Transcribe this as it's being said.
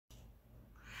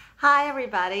Hi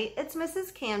everybody, it's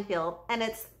Mrs. Canfield and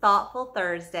it's Thoughtful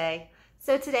Thursday.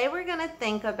 So today we're going to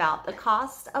think about the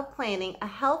cost of planning a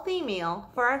healthy meal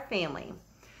for our family.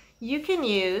 You can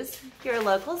use your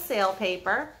local sale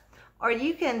paper or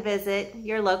you can visit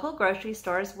your local grocery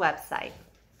store's website.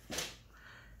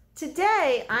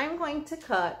 Today I'm going to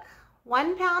cook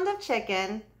 1 pound of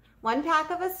chicken, 1 pack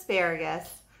of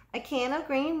asparagus, a can of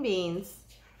green beans,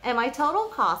 and my total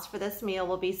cost for this meal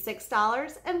will be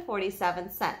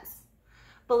 $6.47.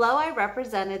 Below I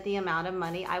represented the amount of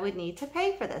money I would need to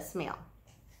pay for this meal.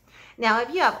 Now if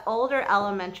you have older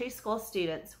elementary school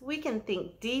students, we can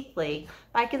think deeply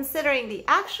by considering the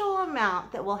actual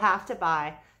amount that we'll have to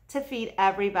buy to feed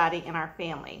everybody in our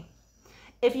family.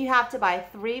 If you have to buy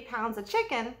 3 pounds of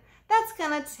chicken, that's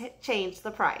going to change the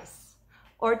price.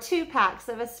 Or 2 packs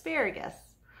of asparagus,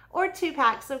 or 2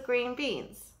 packs of green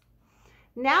beans.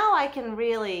 Now I can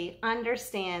really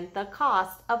understand the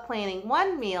cost of planning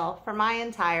one meal for my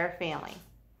entire family.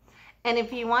 And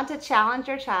if you want to challenge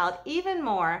your child even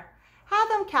more, have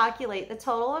them calculate the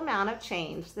total amount of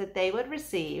change that they would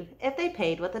receive if they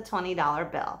paid with a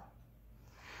 $20 bill.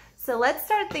 So let's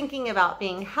start thinking about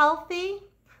being healthy.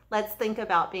 Let's think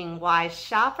about being wise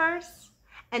shoppers.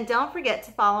 And don't forget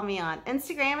to follow me on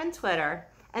Instagram and Twitter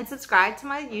and subscribe to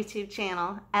my YouTube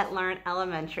channel at Learn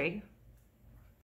Elementary.